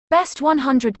Best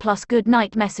 100 plus good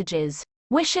night messages,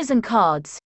 wishes and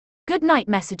cards. Good night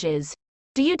messages.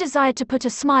 Do you desire to put a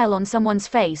smile on someone's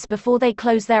face before they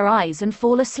close their eyes and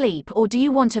fall asleep, or do you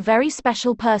want a very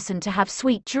special person to have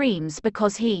sweet dreams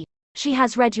because she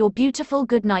has read your beautiful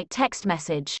good night text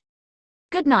message?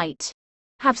 Good night.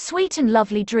 Have sweet and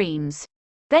lovely dreams.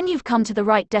 Then you've come to the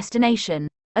right destination,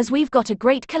 as we've got a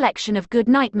great collection of good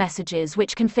night messages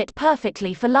which can fit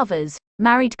perfectly for lovers,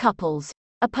 married couples,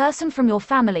 a person from your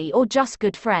family, or just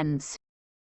good friends.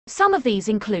 Some of these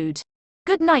include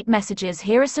good night messages.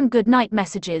 Here are some good night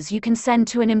messages you can send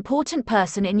to an important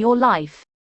person in your life.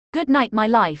 Good night, my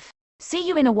life. See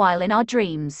you in a while in our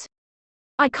dreams.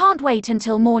 I can't wait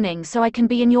until morning so I can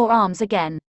be in your arms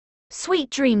again.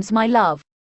 Sweet dreams, my love.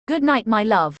 Good night, my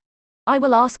love. I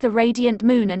will ask the radiant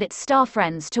moon and its star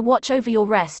friends to watch over your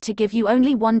rest to give you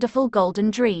only wonderful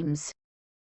golden dreams.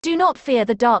 Do not fear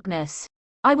the darkness.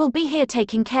 I will be here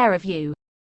taking care of you.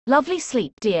 Lovely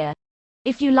sleep, dear.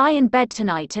 If you lie in bed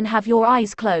tonight and have your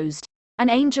eyes closed, an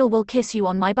angel will kiss you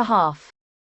on my behalf.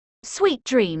 Sweet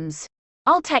dreams.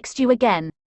 I'll text you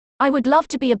again. I would love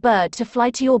to be a bird to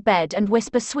fly to your bed and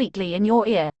whisper sweetly in your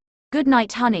ear. Good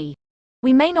night, honey.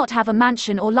 We may not have a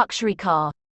mansion or luxury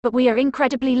car, but we are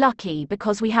incredibly lucky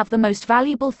because we have the most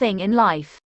valuable thing in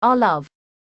life, our love.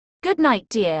 Good night,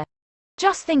 dear.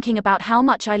 Just thinking about how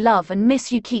much I love and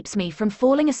miss you keeps me from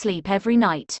falling asleep every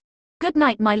night. Good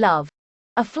night, my love.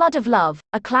 A flood of love,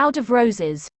 a cloud of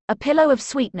roses, a pillow of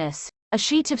sweetness, a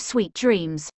sheet of sweet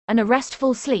dreams, and a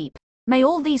restful sleep. May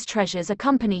all these treasures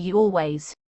accompany you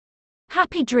always.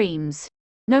 Happy dreams.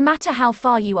 No matter how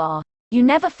far you are, you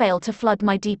never fail to flood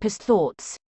my deepest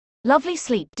thoughts. Lovely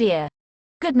sleep, dear.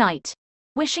 Good night.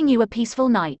 Wishing you a peaceful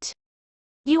night.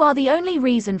 You are the only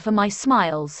reason for my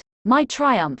smiles, my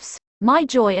triumphs, my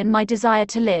joy and my desire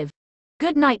to live.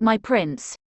 Good night, my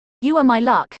prince. You are my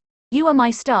luck. You are my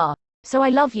star, so I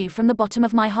love you from the bottom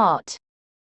of my heart.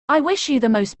 I wish you the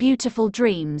most beautiful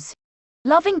dreams.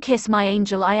 Loving kiss, my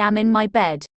angel. I am in my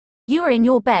bed. You are in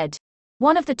your bed.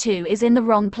 One of the two is in the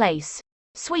wrong place.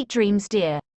 Sweet dreams,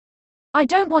 dear. I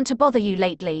don't want to bother you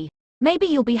lately. Maybe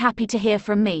you'll be happy to hear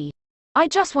from me. I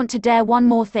just want to dare one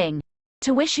more thing.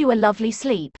 To wish you a lovely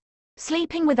sleep.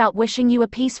 Sleeping without wishing you a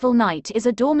peaceful night is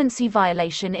a dormancy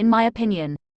violation in my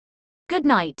opinion. Good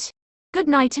night. Good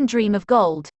night and dream of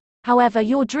gold. However,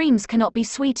 your dreams cannot be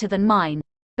sweeter than mine,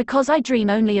 because I dream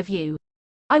only of you.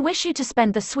 I wish you to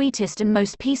spend the sweetest and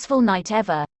most peaceful night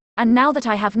ever, and now that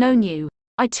I have known you,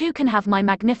 I too can have my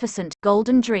magnificent,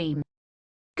 golden dream.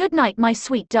 Good night, my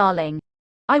sweet darling.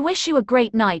 I wish you a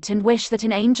great night and wish that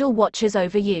an angel watches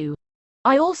over you.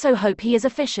 I also hope he is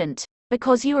efficient,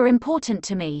 because you are important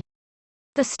to me.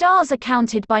 The stars are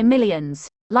counted by millions,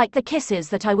 like the kisses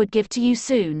that I would give to you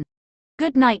soon.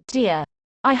 Good night, dear.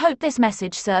 I hope this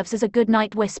message serves as a good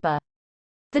night whisper.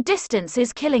 The distance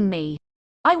is killing me.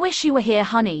 I wish you were here,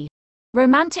 honey.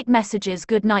 Romantic messages.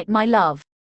 Good night, my love.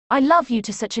 I love you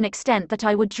to such an extent that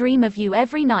I would dream of you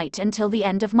every night until the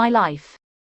end of my life.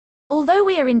 Although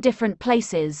we are in different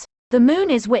places, the moon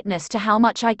is witness to how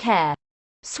much I care.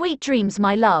 Sweet dreams,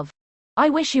 my love. I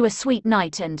wish you a sweet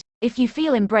night, and, if you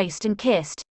feel embraced and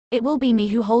kissed, it will be me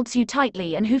who holds you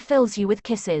tightly and who fills you with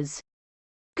kisses.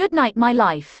 Good night, my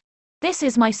life. This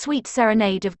is my sweet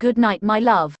serenade of good night, my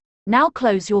love. Now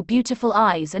close your beautiful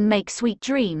eyes and make sweet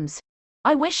dreams.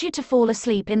 I wish you to fall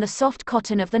asleep in the soft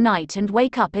cotton of the night and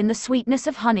wake up in the sweetness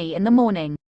of honey in the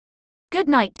morning. Good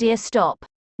night, dear. Stop.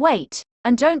 Wait,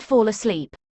 and don't fall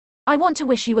asleep. I want to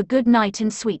wish you a good night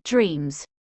and sweet dreams.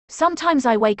 Sometimes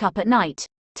I wake up at night,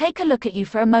 take a look at you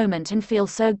for a moment and feel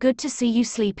so good to see you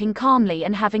sleeping calmly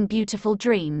and having beautiful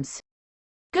dreams.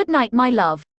 Good night, my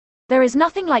love. There is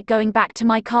nothing like going back to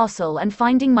my castle and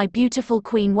finding my beautiful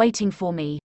queen waiting for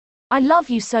me. I love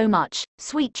you so much.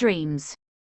 Sweet dreams.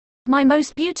 My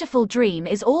most beautiful dream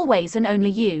is always and only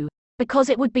you, because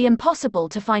it would be impossible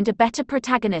to find a better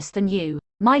protagonist than you,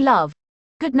 my love.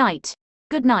 Good night.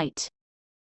 Good night.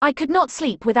 I could not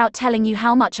sleep without telling you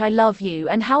how much I love you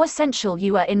and how essential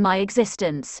you are in my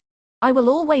existence. I will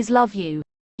always love you.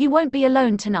 You won't be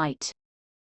alone tonight.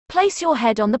 Place your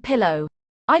head on the pillow.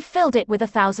 I've filled it with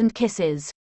 1,000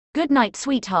 kisses. Good night,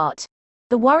 sweetheart.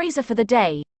 The worries are for the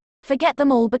day. Forget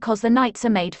them all because the nights are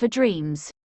made for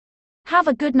dreams. Have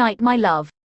a good night, my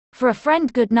love. For a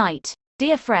friend, good night,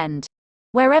 dear friend.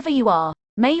 Wherever you are,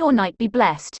 may your night be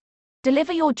blessed.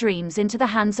 Deliver your dreams into the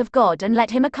hands of God and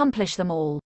let Him accomplish them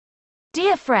all.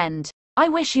 Dear friend, I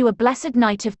wish you a blessed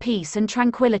night of peace and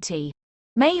tranquility.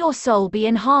 May your soul be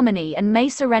in harmony and may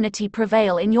serenity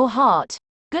prevail in your heart.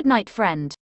 Good night,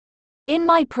 friend. In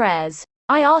my prayers,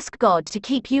 I ask God to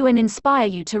keep you and inspire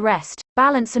you to rest,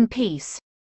 balance and peace.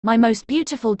 My most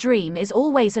beautiful dream is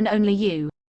always and only you,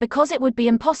 because it would be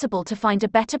impossible to find a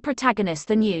better protagonist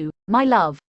than you, my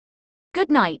love. Good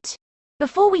night.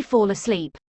 Before we fall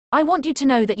asleep, I want you to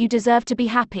know that you deserve to be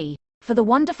happy, for the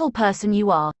wonderful person you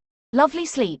are. Lovely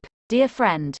sleep, dear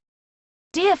friend.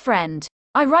 Dear friend,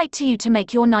 I write to you to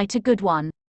make your night a good one.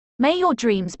 May your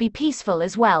dreams be peaceful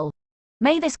as well.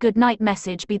 May this good night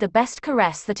message be the best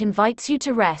caress that invites you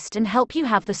to rest and help you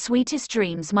have the sweetest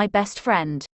dreams, my best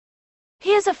friend.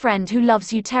 Here's a friend who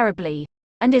loves you terribly,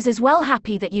 and is as well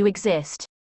happy that you exist.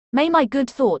 May my good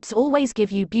thoughts always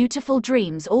give you beautiful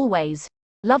dreams always.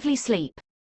 Lovely sleep.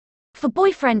 For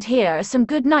boyfriend, here are some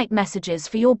good night messages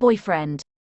for your boyfriend.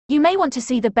 You may want to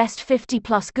see the best 50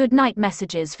 plus good night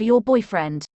messages for your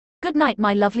boyfriend. Good night,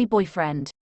 my lovely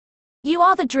boyfriend. You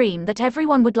are the dream that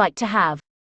everyone would like to have.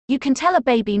 You can tell a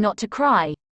baby not to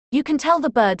cry. You can tell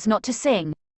the birds not to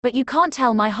sing, but you can't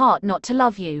tell my heart not to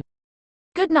love you.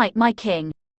 Good night, my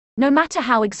king. No matter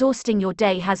how exhausting your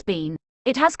day has been,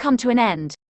 it has come to an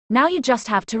end. Now you just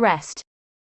have to rest.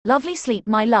 Lovely sleep,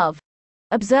 my love.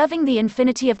 Observing the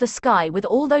infinity of the sky with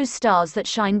all those stars that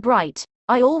shine bright,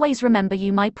 I always remember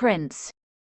you, my prince.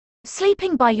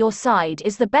 Sleeping by your side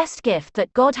is the best gift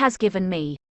that God has given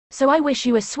me, so I wish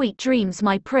you a sweet dreams,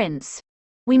 my prince.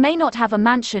 We may not have a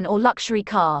mansion or luxury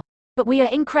car, but we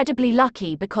are incredibly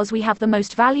lucky because we have the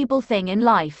most valuable thing in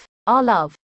life, our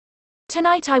love.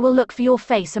 Tonight I will look for your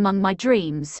face among my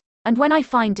dreams, and when I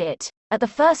find it, at the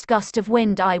first gust of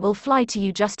wind I will fly to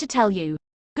you just to tell you,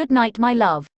 good night, my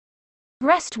love.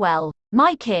 Rest well,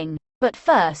 my king, but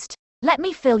first, let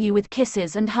me fill you with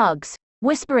kisses and hugs,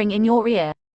 whispering in your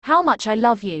ear, how much I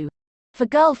love you. For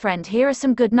girlfriend, here are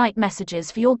some good night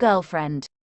messages for your girlfriend.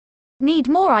 Need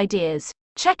more ideas?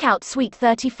 Check out Sweet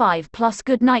 35 plus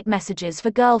good night messages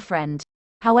for girlfriend.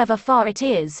 However far it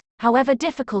is, however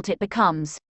difficult it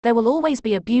becomes, there will always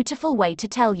be a beautiful way to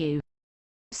tell you.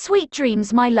 Sweet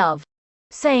dreams, my love.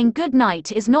 Saying good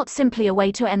night is not simply a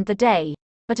way to end the day,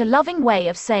 but a loving way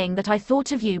of saying that I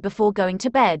thought of you before going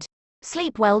to bed.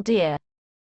 Sleep well, dear.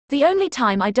 The only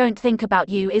time I don't think about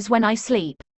you is when I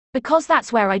sleep, because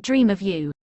that's where I dream of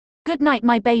you. Good night,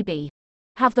 my baby.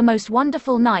 Have the most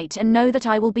wonderful night and know that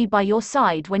I will be by your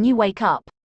side when you wake up.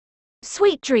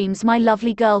 Sweet dreams, my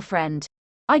lovely girlfriend.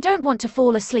 I don't want to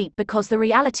fall asleep because the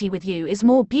reality with you is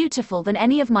more beautiful than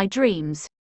any of my dreams.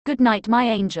 Good night, my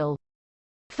angel.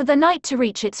 For the night to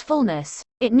reach its fullness,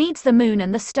 it needs the moon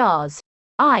and the stars.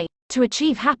 To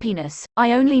achieve happiness,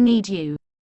 I only need you.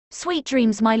 Sweet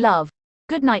dreams, my love.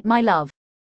 Good night, my love.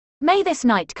 May this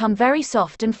night come very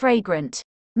soft and fragrant.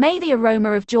 May the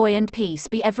aroma of joy and peace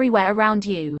be everywhere around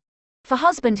you. For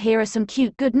husband, here are some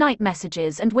cute good night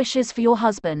messages and wishes for your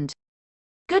husband.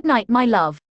 Good night, my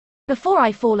love. Before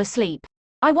I fall asleep,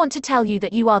 I want to tell you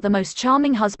that you are the most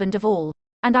charming husband of all,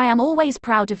 and I am always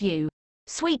proud of you.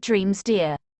 Sweet dreams,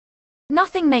 dear.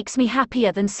 Nothing makes me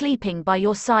happier than sleeping by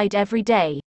your side every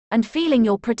day, and feeling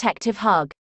your protective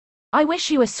hug. I wish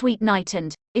you a sweet night,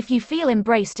 and, if you feel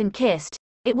embraced and kissed,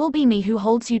 it will be me who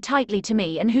holds you tightly to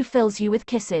me and who fills you with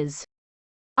kisses.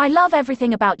 I love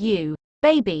everything about you,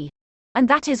 baby. And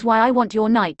that is why I want your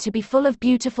night to be full of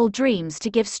beautiful dreams to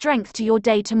give strength to your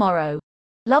day tomorrow.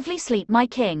 Lovely sleep, my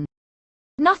king.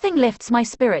 Nothing lifts my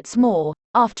spirits more,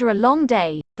 after a long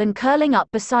day, than curling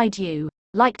up beside you,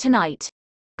 like tonight.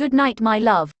 Good night, my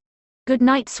love. Good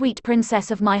night, sweet princess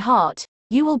of my heart.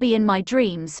 You will be in my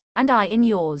dreams, and I in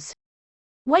yours.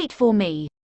 Wait for me.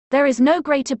 There is no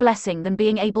greater blessing than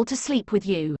being able to sleep with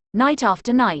you, night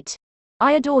after night.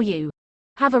 I adore you.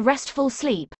 Have a restful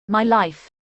sleep, my life.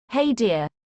 Hey dear.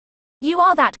 You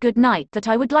are that good night that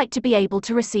I would like to be able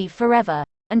to receive forever,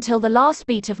 until the last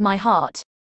beat of my heart.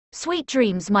 Sweet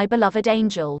dreams, my beloved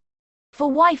angel.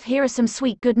 For wife, here are some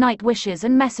sweet good night wishes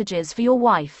and messages for your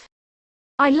wife.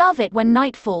 I love it when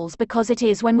night falls because it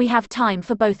is when we have time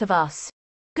for both of us.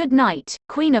 Good night,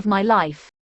 queen of my life.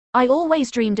 I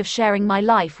always dreamed of sharing my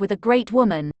life with a great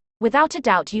woman. Without a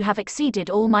doubt you have exceeded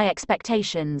all my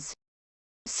expectations.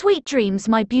 Sweet dreams,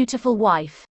 my beautiful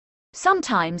wife.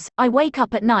 Sometimes, I wake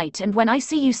up at night and when I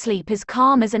see you sleep as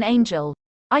calm as an angel,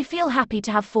 I feel happy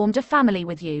to have formed a family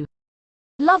with you.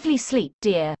 Lovely sleep,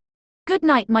 dear. Good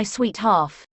night, my sweet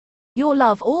half. Your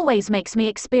love always makes me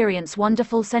experience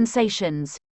wonderful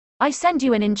sensations. I send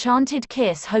you an enchanted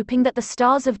kiss, hoping that the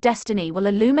stars of destiny will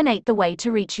illuminate the way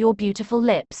to reach your beautiful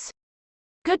lips.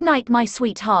 Good night, my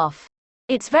sweet half.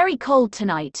 It's very cold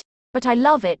tonight, but I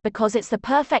love it because it's the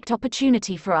perfect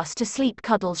opportunity for us to sleep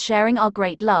cuddles, sharing our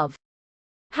great love.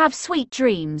 Have sweet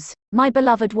dreams, my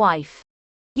beloved wife.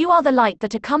 You are the light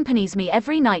that accompanies me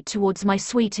every night towards my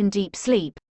sweet and deep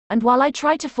sleep, and while I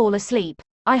try to fall asleep,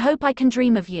 I hope I can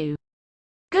dream of you.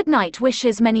 Good night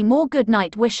wishes. Many more good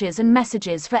night wishes and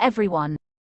messages for everyone.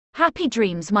 Happy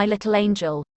dreams, my little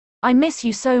angel. I miss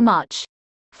you so much.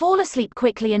 Fall asleep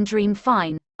quickly and dream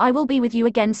fine. I will be with you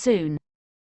again soon.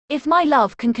 If my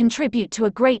love can contribute to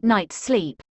a great night's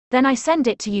sleep, then I send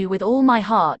it to you with all my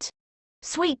heart.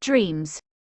 Sweet dreams.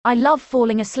 I love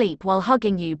falling asleep while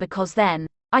hugging you because then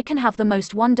I can have the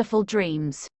most wonderful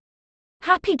dreams.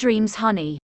 Happy dreams,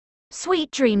 honey.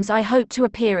 Sweet dreams. I hope to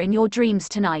appear in your dreams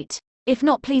tonight. If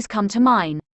not, please come to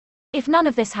mine. If none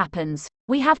of this happens,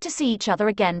 we have to see each other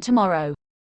again tomorrow.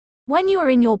 When you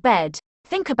are in your bed,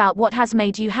 think about what has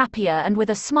made you happier and with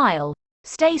a smile,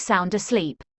 stay sound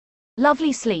asleep.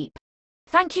 Lovely sleep.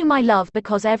 Thank you, my love,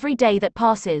 because every day that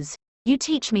passes, you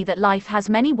teach me that life has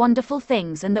many wonderful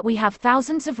things and that we have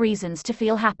thousands of reasons to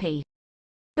feel happy.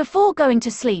 Before going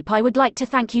to sleep, I would like to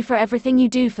thank you for everything you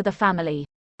do for the family.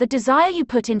 The desire you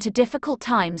put into difficult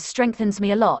times strengthens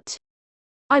me a lot.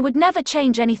 I would never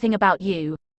change anything about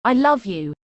you. I love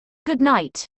you. Good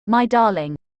night, my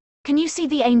darling. Can you see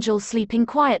the angels sleeping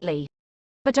quietly?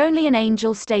 But only an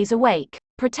angel stays awake,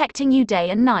 protecting you day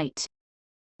and night.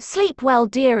 Sleep well,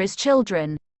 dear. As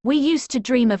children, we used to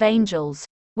dream of angels,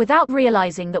 without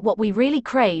realizing that what we really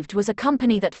craved was a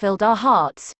company that filled our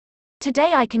hearts.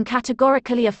 Today I can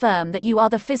categorically affirm that you are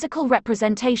the physical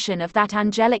representation of that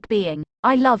angelic being.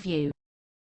 I love you.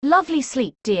 Lovely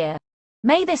sleep, dear.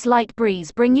 May this light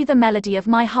breeze bring you the melody of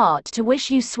my heart to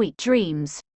wish you sweet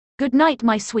dreams. Good night,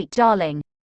 my sweet darling.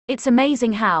 It's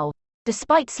amazing how,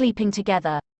 despite sleeping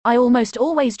together, I almost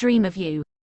always dream of you,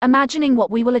 imagining what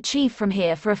we will achieve from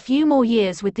here for a few more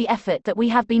years with the effort that we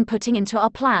have been putting into our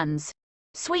plans.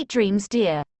 Sweet dreams,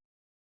 dear.